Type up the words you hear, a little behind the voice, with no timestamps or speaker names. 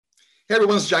Hey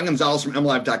everyone, it's John Gonzalez from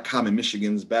MLive.com and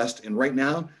Michigan's Best. And right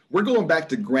now, we're going back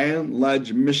to Grand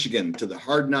Ledge, Michigan, to the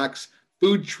Hard Knocks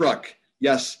food truck.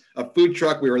 Yes, a food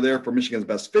truck. We were there for Michigan's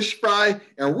Best Fish Fry.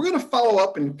 And we're going to follow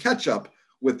up and catch up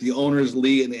with the owners,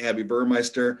 Lee and Abby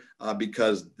Burmeister,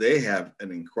 because they have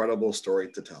an incredible story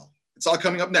to tell. It's all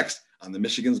coming up next on the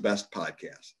Michigan's Best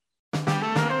podcast.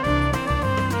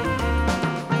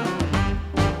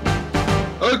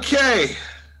 Okay,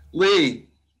 Lee,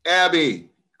 Abby,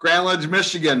 Grand Ledge,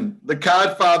 Michigan, the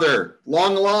Codfather,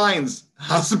 long lines.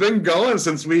 How's it been going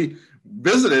since we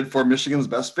visited for Michigan's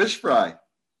Best Fish Fry?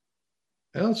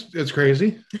 Well, it's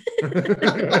crazy. I'm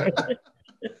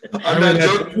not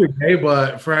joking. Day,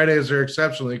 but Fridays are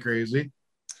exceptionally crazy.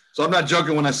 So I'm not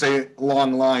joking when I say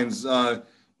long lines.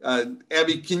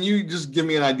 Abby, can you just give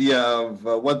me an idea of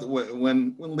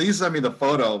when Lee sent me the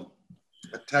photo,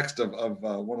 a text of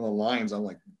one of the lines, I'm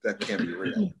like, that can't be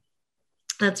real.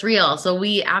 That's real. So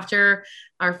after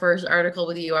our first article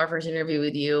with you, our first interview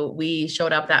with you, we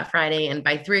showed up that Friday, and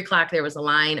by 3:00, there was a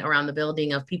line around the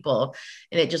building of people,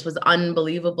 and it just was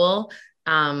unbelievable.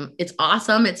 It's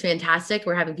awesome. It's fantastic.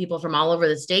 We're having people from all over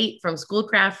the state, from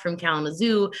Schoolcraft, from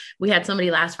Kalamazoo. We had somebody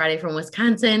last Friday from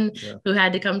Wisconsin who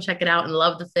had to come check it out and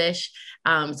love the fish.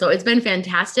 So it's been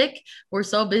fantastic. We're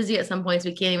so busy at some points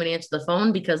we can't even answer the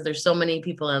phone because there's so many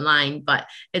people in line, but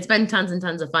it's been tons and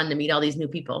tons of fun to meet all these new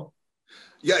people.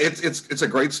 Yeah, it's a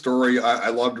great story. I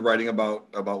loved writing about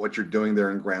what you're doing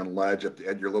there in Grand Ledge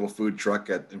at your little food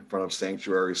truck in front of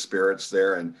Sanctuary Spirits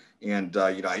there, and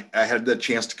I had the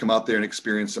chance to come out there and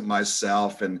experience it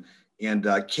myself, and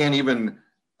I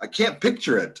can't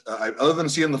picture it other than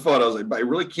seeing the photos. I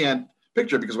really can't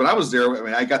picture it because when I was there, I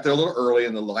mean, I got there a little early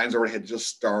and the lines already had just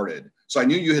started, so I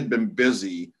knew you had been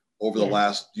busy over the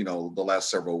last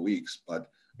several weeks.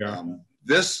 But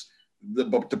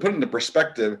but to put it into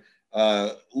perspective.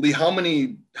 Lee, how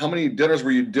many dinners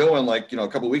were you doing a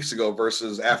couple of weeks ago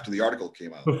versus after the article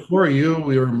came out? Before you,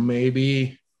 we were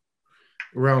maybe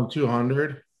around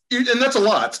 200. And that's a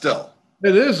lot still.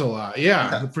 It is a lot.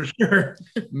 Yeah, for sure.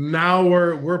 Now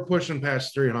we're pushing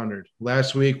past 300.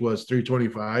 Last week was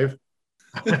 325.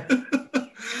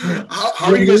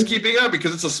 How are you guys keeping up?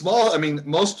 Because it's a small,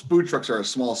 most food trucks are a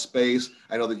small space.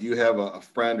 I know that you have a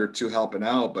friend or two helping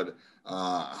out, but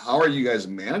how are you guys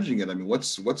managing it? I mean,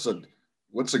 what's a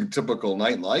typical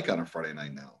night like on a Friday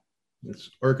night now? It's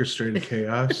orchestrated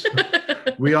chaos.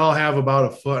 We all have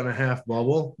about 1.5 foot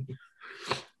bubble,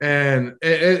 and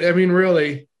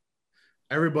really,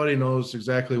 everybody knows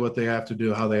exactly what they have to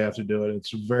do, how they have to do it.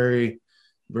 It's very,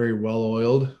 very well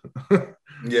oiled.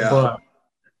 Yeah.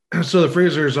 So the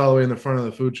freezer is all the way in the front of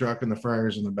the food truck, and the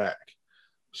fryer's in the back.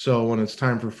 So when it's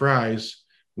time for fries,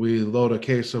 we load a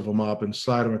case of them up and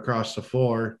slide them across the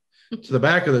floor to the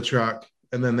back of the truck,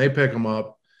 and then they pick them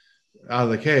up out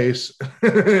of the case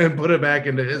and put it back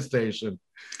into his station.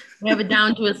 We have it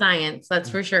down to a science, that's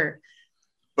for sure.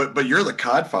 But you're the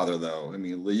Codfather, though. I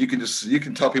mean, you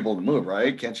can tell people to move,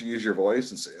 right? Can't you use your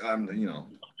voice and say, I can't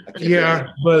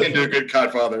do a good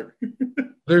Codfather.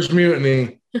 There's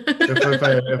mutiny if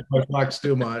I flex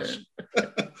too much.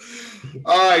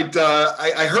 All right.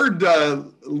 I heard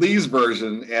Lee's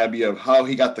version, Abby, of how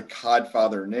he got the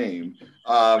Codfather name.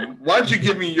 Why don't you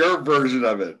give me your version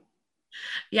of it?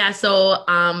 Yeah. So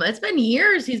it's been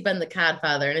years he's been the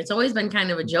Codfather, and it's always been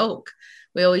kind of a joke.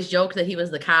 We always joke that he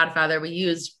was the Codfather. We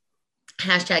used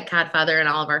hashtag Codfather in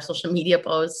all of our social media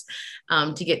posts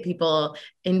to get people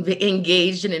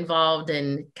engaged and involved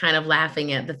and kind of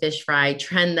laughing at the fish fry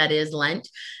trend that is Lent.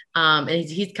 And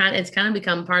it's kind of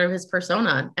become part of his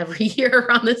persona. Every year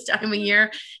around this time of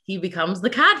year, he becomes the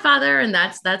Codfather, and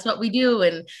that's what we do.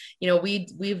 And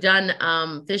we've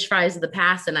done fish fries in the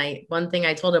past, and one thing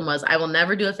I told him was, I will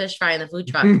never do a fish fry in the food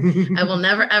truck. I will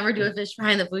never ever do a fish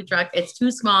fry in the food truck. It's too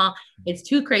small. It's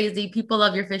too crazy. People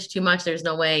love your fish too much. There's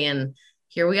no way. And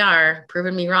here we are,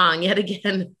 proving me wrong yet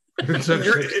again. That's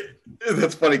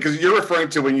funny because you're referring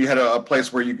to when you had a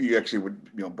place where you actually would,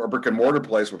 a brick and mortar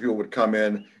place where people would come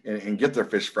in and get their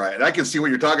fish fry. And I can see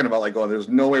what you're talking about, like, there's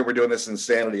no way we're doing this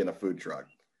insanity in a food truck.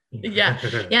 Yeah.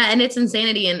 And it's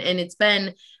insanity. And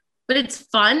but it's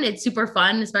fun. It's super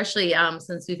fun, especially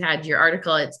since we've had your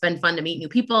article. It's been fun to meet new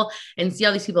people and see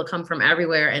all these people come from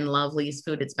everywhere and love Lee's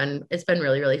food. It's been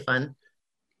really, really fun.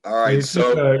 All right. You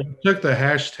took the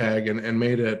hashtag and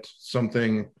made it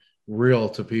something real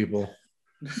to people.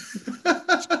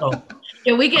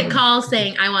 We get calls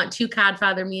saying, I want 2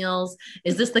 Codfather meals.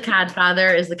 Is this the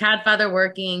Codfather? Is the Codfather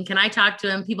working? Can I talk to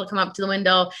him? People come up to the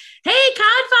window, hey,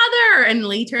 Codfather, and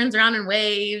Lee turns around and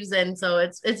waves. And so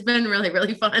it's been really,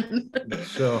 really fun.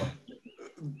 So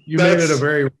you made it a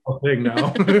very real thing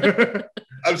now.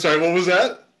 I'm sorry, what was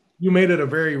that? You made it a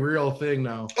very real thing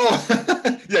now.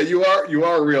 Oh, yeah, you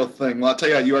are a real thing. Well, I'll tell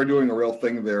you, you are doing a real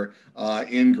thing there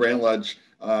in Grand Ledge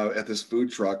at this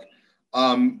food truck.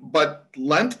 But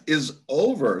Lent is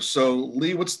over. So,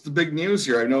 Lee, what's the big news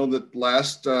here? I know that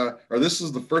this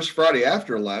is the first Friday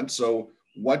after Lent. So,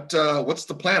 what's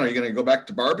the plan? Are you going to go back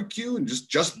to barbecue and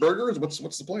just burgers? What's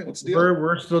the plan? What's the deal?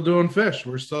 We're still doing fish.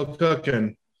 We're still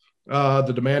cooking.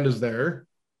 The demand is there,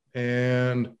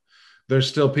 and there's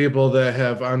still people that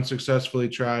have unsuccessfully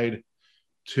tried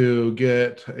to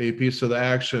get a piece of the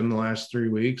action the last 3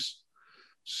 weeks.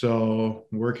 So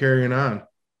we're carrying on.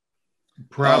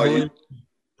 Probably,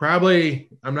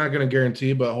 I'm not going to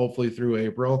guarantee, but hopefully through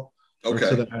April. Okay. Or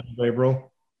to the end of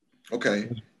April. Okay.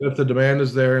 If the demand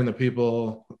is there and the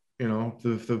people,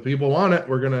 if the people want it,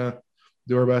 we're going to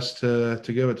do our best to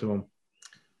give it to them.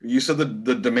 You said that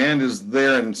the demand is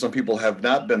there and some people have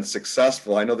not been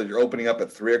successful. I know that you're opening up at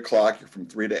 3:00. You're from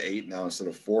 3 to 8 now instead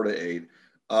of 4 to 8.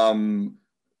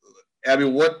 Abby,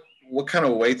 what kind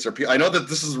of waits are people? I know that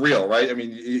this is real, right? I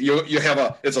mean, you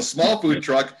have it's a small food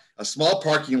truck, a small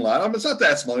parking lot. It's not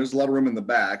that small. There's a lot of room in the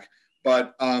back,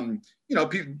 but you're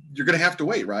going to have to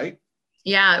wait, right?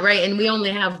 Yeah, right. And we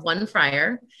only have one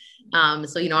fryer.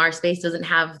 So, our space doesn't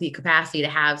have the capacity to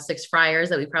have 6 fryers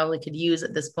that we probably could use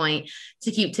at this point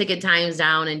to keep ticket times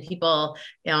down and people,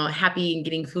 happy and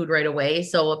getting food right away.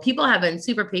 So people have been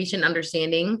super patient,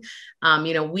 understanding.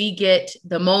 We get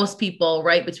the most people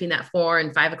right between that 4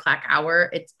 and 5 o'clock hour.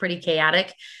 It's pretty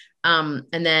chaotic. And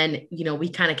then, we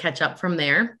kind of catch up from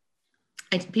there.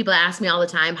 And people ask me all the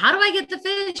time, how do I get the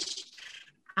fish?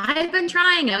 I've been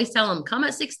trying. I always tell them, come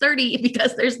at 6:30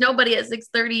 because there's nobody at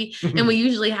 6:30 and we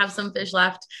usually have some fish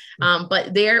left.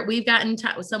 But we've gotten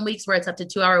some weeks where it's up to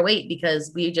 2-hour wait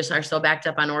because we just are so backed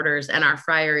up on orders and our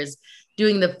fryer is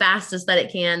doing the fastest that it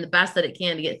can, the best that it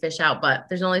can to get fish out. But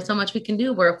there's only so much we can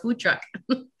do. We're a food truck.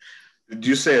 Did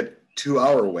you say a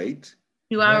 2-hour wait?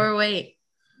 2-hour wait.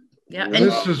 Yeah. And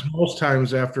this is most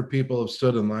times after people have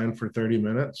stood in line for 30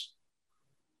 minutes.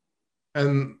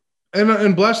 And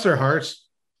bless their hearts,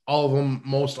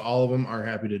 most all of them are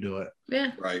happy to do it.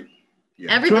 Yeah. Right.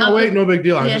 Yeah. Wait, no big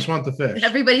deal. I just want the fish.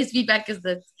 Everybody's feedback is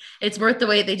that it's worth the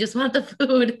wait. They just want the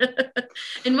food.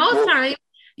 And most times,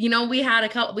 we had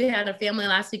a family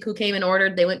last week who came and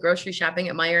ordered. They went grocery shopping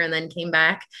at Meijer and then came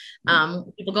back.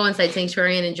 People go inside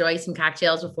Sanctuary and enjoy some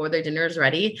cocktails before their dinner is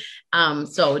ready.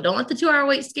 So don't let the 2-hour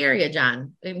wait scare you,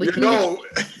 John. No,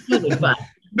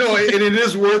 and it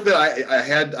is worth it. I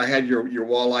had your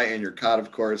walleye and your cod,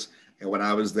 of course. And when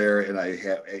I was there, and I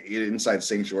ate inside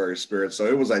Sanctuary Spirits, so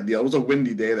it was ideal. It was a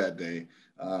windy day that day,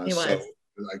 so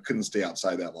I couldn't stay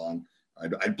outside that long.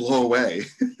 I'd blow away,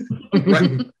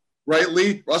 right,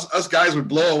 Lee? Us guys would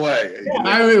blow away. Yeah,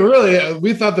 I mean, really,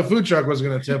 we thought the food truck was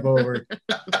going to tip over.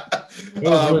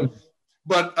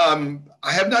 But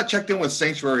I have not checked in with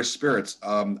Sanctuary Spirits.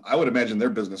 I would imagine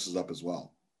their business is up as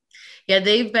well. Yeah,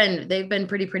 they've been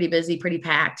pretty busy, pretty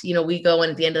packed. We go in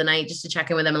at the end of the night just to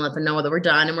check in with them and let them know that we're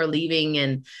done and we're leaving.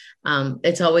 And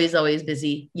it's always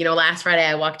busy. Last Friday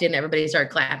I walked in, everybody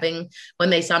started clapping when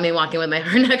they saw me walking with my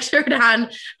Hardneck shirt on.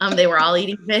 They were all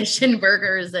eating fish and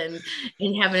burgers and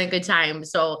having a good time.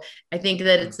 So I think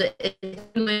that it's a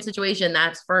win-win situation,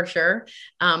 that's for sure.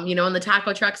 And the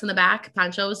taco trucks in the back,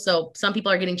 ponchos. So some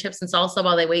people are getting chips and salsa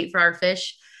while they wait for our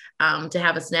fish. To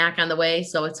have a snack on the way.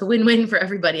 So it's a win-win for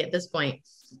everybody at this point.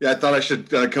 Yeah, I thought I should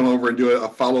come over and do a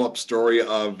follow-up story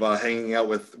of hanging out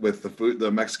with the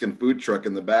Mexican food truck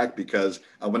in the back, because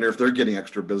I wonder if they're getting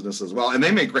extra business as well. And they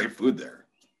make great food there.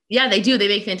 Yeah, they do. They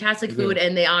make fantastic food,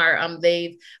 and they are.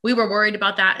 We were worried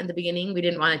about that in the beginning. We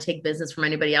didn't want to take business from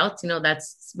anybody else.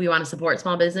 We want to support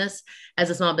small business as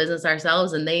a small business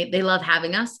ourselves, and they love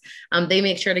having us. They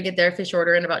make sure to get their fish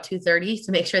order in about 2:30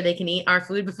 to make sure they can eat our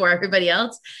food before everybody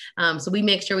else. So we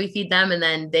make sure we feed them, and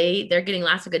then they're getting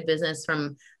lots of good business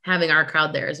from having our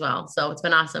crowd there as well. So it's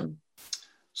been awesome.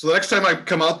 So the next time I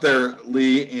come out there,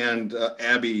 Lee and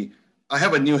Abby, I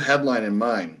have a new headline in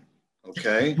mind.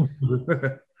 Okay.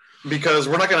 Because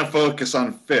we're not going to focus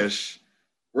on fish.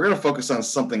 We're going to focus on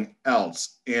something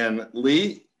else. And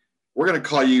Lee, we're going to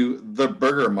call you the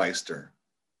Burgermeister.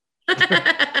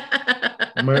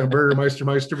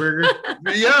 Burgermeister Burger?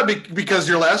 Yeah, because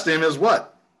your last name is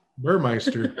what?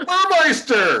 Burmeister.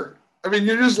 Burmeister. I mean,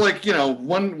 you're just like,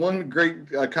 one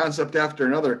great concept after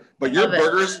another. But your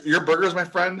burgers, my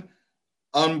friend,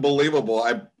 unbelievable.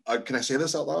 Can I say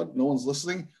this out loud? No one's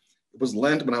listening. It was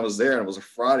Lent when I was there, and it was a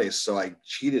Friday, so I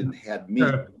cheated and had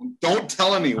meat. Don't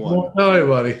tell anyone. Don't tell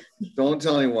anybody. Don't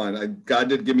tell anyone. God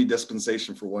did give me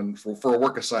dispensation for a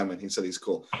work assignment. He said he's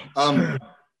cool.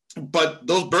 But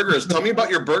those burgers, tell me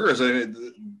about your burgers.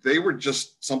 they were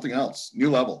just something else, new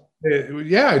level.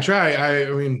 Yeah, I try.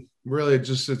 I mean, really,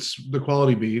 it's the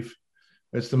quality beef.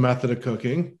 It's the method of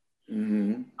cooking.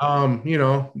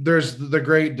 There's the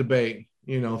great debate,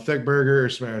 thick burger or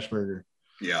smash burger.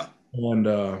 Yeah. And,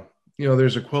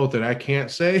 there's a quote that I can't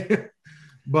say,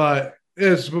 but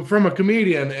it's from a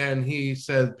comedian. And he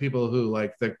said people who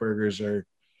like thick burgers and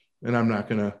I'm not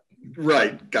going to.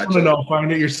 Right. Gotcha. No,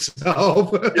 find it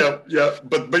yourself. Yeah.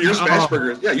 But your smash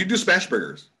burgers. Yeah. You do smash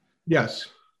burgers. Yes.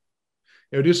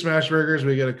 Yeah, we do smash burgers.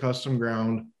 We get a custom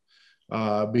ground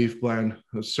beef blend,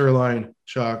 sirloin,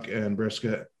 chuck, and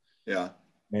brisket. Yeah.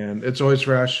 And it's always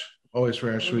fresh, always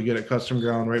fresh. We get it custom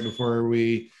ground right before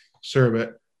we serve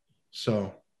it.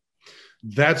 So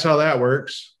that's how that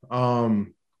works.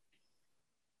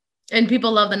 And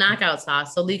people love the knockout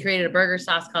sauce. So Lee created a burger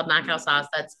sauce called knockout sauce.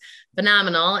 That's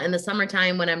phenomenal. In the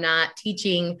summertime, when I'm not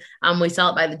teaching, we sell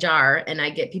it by the jar, and I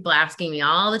get people asking me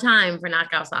all the time for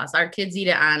knockout sauce. Our kids eat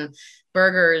it on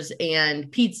burgers and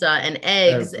pizza and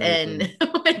eggs, and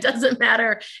it doesn't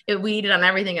matter if we eat it on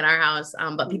everything in our house.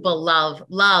 But people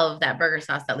love that burger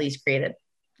sauce that Lee's created.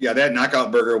 Yeah, that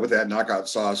knockout burger with that knockout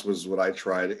sauce was what I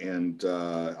tried, and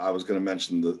I was going to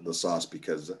mention the sauce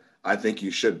because I think you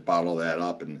should bottle that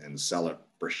up and sell it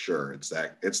for sure. It's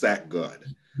that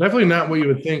good. Definitely not what you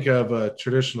would think of a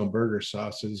traditional burger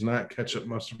sauce. It's not ketchup,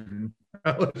 mustard, and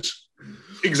relish.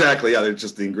 Exactly. Yeah, it's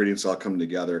just the ingredients all come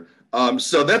together.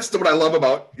 So that's what I love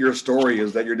about your story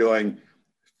is that you're doing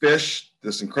fish,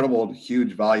 this incredible,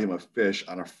 huge volume of fish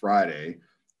on a Friday.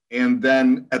 And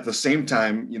then at the same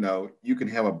time, you can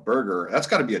have a burger. That's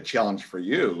got to be a challenge for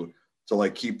you to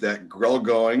like keep that grill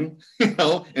going,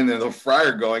 and then the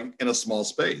fryer going in a small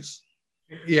space.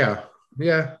 Yeah.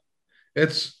 It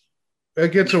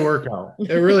gets a workout.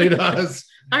 It really does.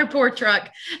 Our poor truck.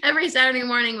 Every Saturday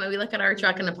morning when we look at our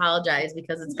truck and apologize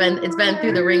because it's been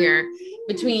through the ringer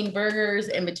between burgers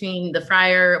and between the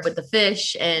fryer with the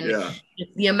fish and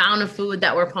the amount of food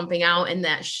that we're pumping out in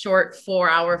that short 5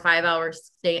 hour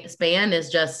span is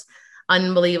just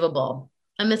unbelievable.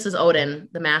 And Mrs. Odin,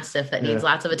 the Mastiff that needs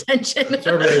lots of attention.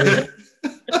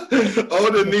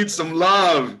 Odin needs some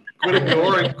love.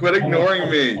 Quit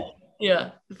ignoring me.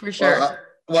 Yeah, for sure.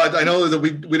 Well, I know that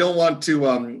we don't want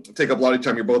to take up a lot of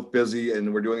time. You're both busy,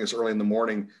 and we're doing this early in the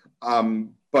morning.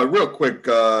 But real quick,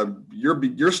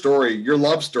 your story, your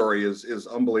love story is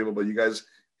unbelievable. You guys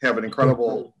have an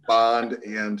incredible bond,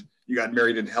 and you got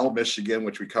married in Hell, Michigan,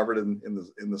 which we covered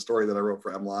in the story that I wrote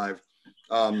for MLive.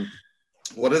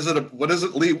 What is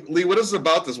it, Lee? Lee, what is it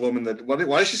about this woman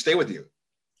why does she stay with you?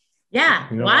 Yeah,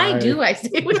 why do I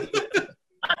stay with you?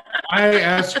 I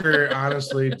ask her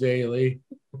honestly daily,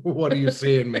 what do you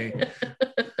see in me?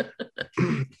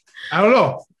 I don't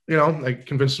know. I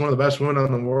convinced one of the best women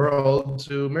in the world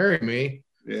to marry me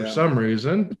for some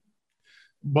reason,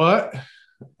 but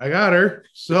I got her.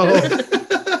 So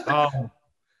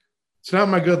it's not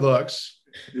my good looks.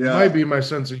 It might be my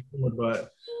sense of humor,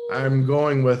 but I'm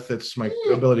going with it's my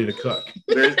ability to cook.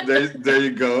 There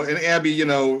you go. And Abby,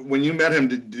 when you met him,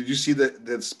 did you see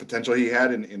this potential he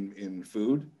had in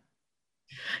food?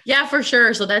 Yeah, for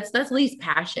sure. So that's Lee's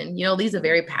passion. Lee's a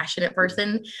very passionate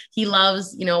person. He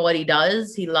loves, what he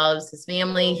does. He loves his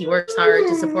family. He works hard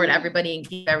to support everybody and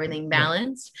keep everything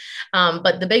balanced.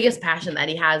 But the biggest passion that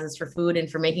he has is for food and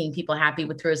for making people happy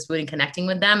through his food and connecting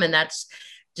with them. And that's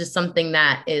just something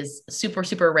that is super,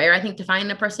 super rare, I think, to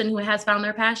find a person who has found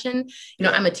their passion.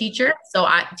 I'm a teacher, so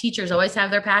teachers always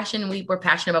have their passion. We're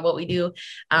passionate about what we do.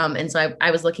 And so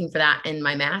I was looking for that in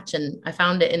my match, and I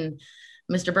found it in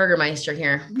Mr. Burgermeister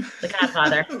here, the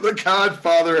Godfather. The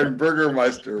Godfather and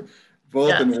Burgermeister,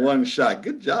 both in one shot.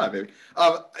 Good job, baby.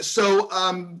 So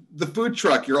the food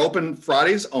truck, you're open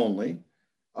Fridays only,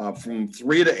 from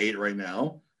 3 to 8 right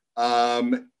now.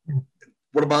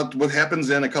 What about what happens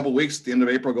in a couple of weeks at the end of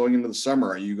April going into the summer?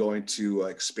 Are you going to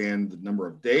expand the number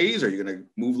of days? Are you going to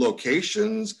move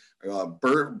locations,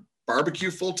 barbecue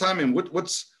full-time? And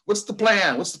what's the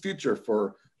plan? What's the future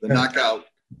for the Knockout?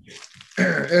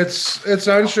 It's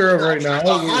unsure of right now.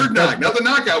 Hard Knock, not the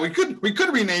Knockout. We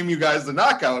could rename you guys the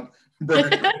Knockout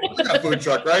food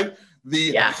truck, right?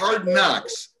 The Hard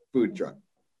Knocks food truck.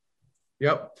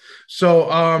 Yep.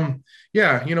 So,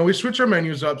 we switch our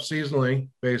menus up seasonally,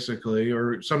 basically,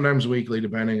 or sometimes weekly,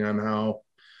 depending on how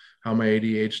my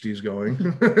ADHD is going.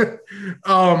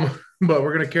 But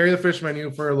we're going to carry the fish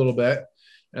menu for a little bit,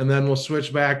 and then we'll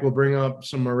switch back. We'll bring up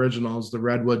some originals, the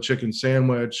Redwood chicken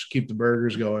sandwich, keep the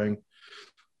burgers going,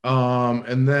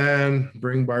 and then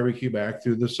bring barbecue back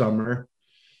through the summer.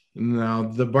 Now,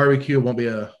 the barbecue won't be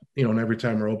an every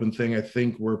time we're open thing. I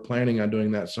think we're planning on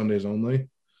doing that Sundays only,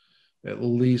 at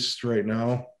least right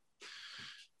now.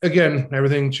 again,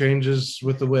 everything changes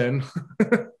with the wind.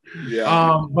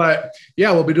 Yeah. But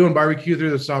yeah, we'll be doing barbecue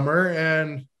through the summer.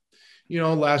 And,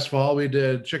 last fall we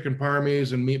did chicken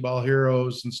parmies and meatball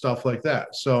heroes and stuff like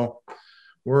that. So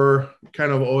we're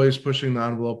kind of always pushing the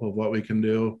envelope of what we can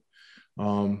do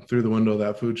through the window of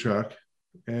that food truck.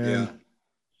 And,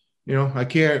 I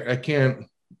can't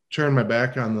turn my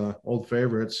back on the old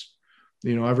favorites.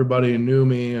 Everybody knew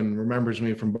me and remembers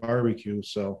me from barbecue.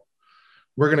 So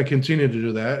we're going to continue to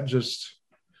do that, just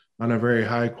on a very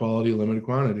high quality, limited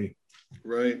quantity.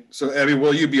 Right. So Abby,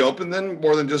 will you be open then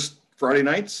more than just Friday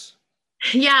nights?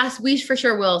 Yes, we for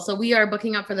sure will. So we are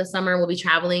booking up for the summer. We'll be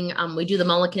traveling. We do the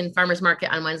Mulliken Farmers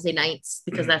Market on Wednesday nights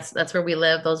because that's where we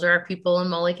live. Those are our people in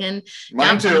Mulliken.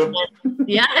 Mine too.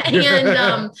 Yeah,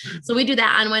 and so we do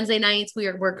that on Wednesday nights.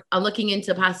 We're looking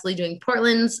into possibly doing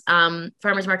Portland's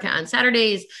Farmers Market on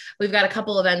Saturdays. We've got a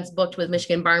couple events booked with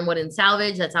Michigan Barnwood and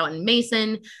Salvage. That's out in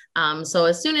Mason. So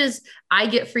as soon as I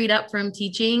get freed up from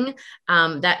teaching,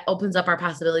 that opens up our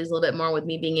possibilities a little bit more with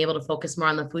me being able to focus more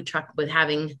on the food truck with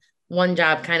having one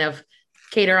job kind of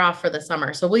cater off for the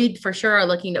summer. So we for sure are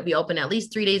looking to be open at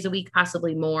least 3 days a week,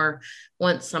 possibly more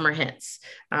once summer hits.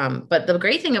 But the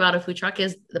great thing about a food truck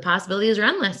is the possibilities are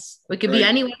endless. We could be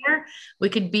anywhere. We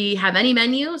could have any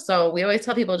menu. So we always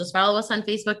tell people just follow us on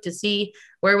Facebook to see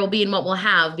where we'll be and what we'll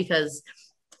have, because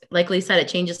like Lee said, it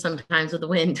changes sometimes with the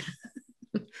wind.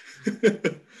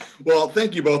 Well,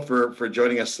 thank you both for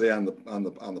joining us today on the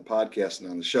podcast and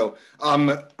on the show.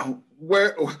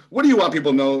 What do you want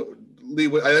people to know, Lee?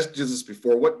 I asked you this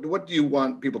before. What do you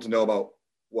want people to know about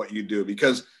what you do?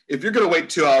 Because if you're going to wait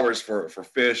 2 hours for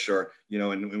fish, or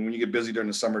and when you get busy during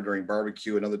the summer during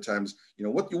barbecue and other times,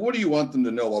 what do you want them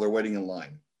to know while they're waiting in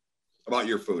line about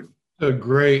your food? A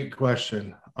great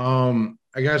question. I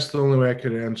guess the only way I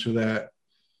could answer that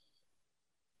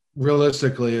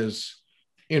realistically is,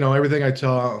 everything I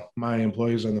tell my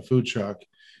employees on the food truck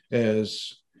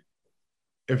is,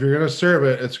 if you're going to serve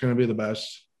it, it's going to be the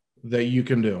best that you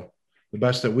can do, the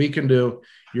best that we can do.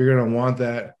 You're going to want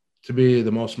that to be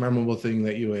the most memorable thing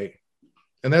that you ate.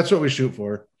 And that's what we shoot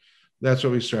for. That's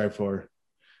what we strive for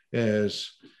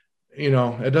is,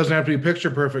 it doesn't have to be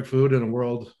picture perfect food in a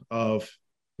world of,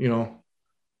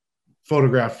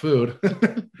 photographed food.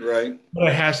 Right. But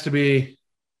it has to be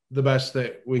the best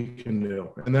that we can do.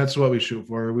 And that's what we shoot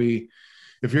for.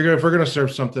 If we're going to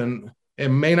serve something, it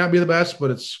may not be the best, but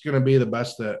it's going to be the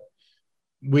best that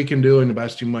we can do and the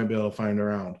best you might be able to find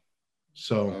around.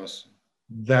 So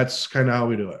That's kind of how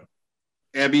we do it.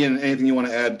 Abby, and anything you want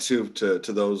to add to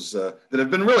those that have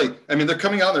been really, they're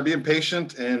coming out, they're being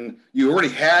patient, and you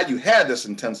had this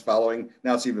intense following.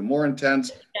 Now it's even more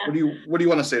intense. Yeah. What do you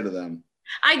want to say to them?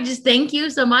 I just thank you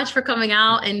so much for coming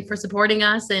out and for supporting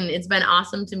us. And it's been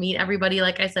awesome to meet everybody.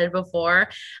 Like I said before,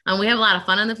 we have a lot of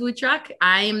fun on the food truck.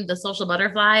 I'm the social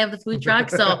butterfly of the food truck.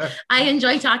 So I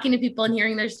enjoy talking to people and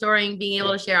hearing their story and being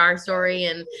able to share our story.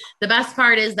 And the best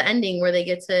part is the ending, where they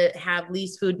get to have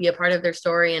Lee's food be a part of their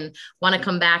story and want to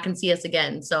come back and see us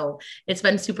again. So it's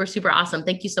been super, super awesome.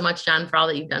 Thank you so much, John, for all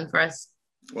that you've done for us.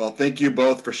 Well, thank you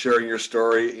both for sharing your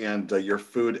story and your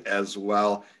food as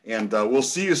well. And we'll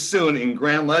see you soon in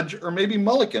Grand Ledge, or maybe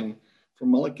Mulliken for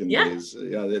Mulliken days.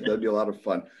 Yeah, that'd be a lot of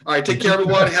fun. All right, take care,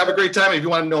 everyone. Have a great time. If you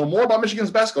want to know more about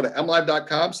Michigan's Best, go to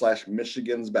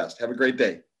mlive.com/Michigan's Best. Have a great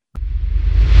day.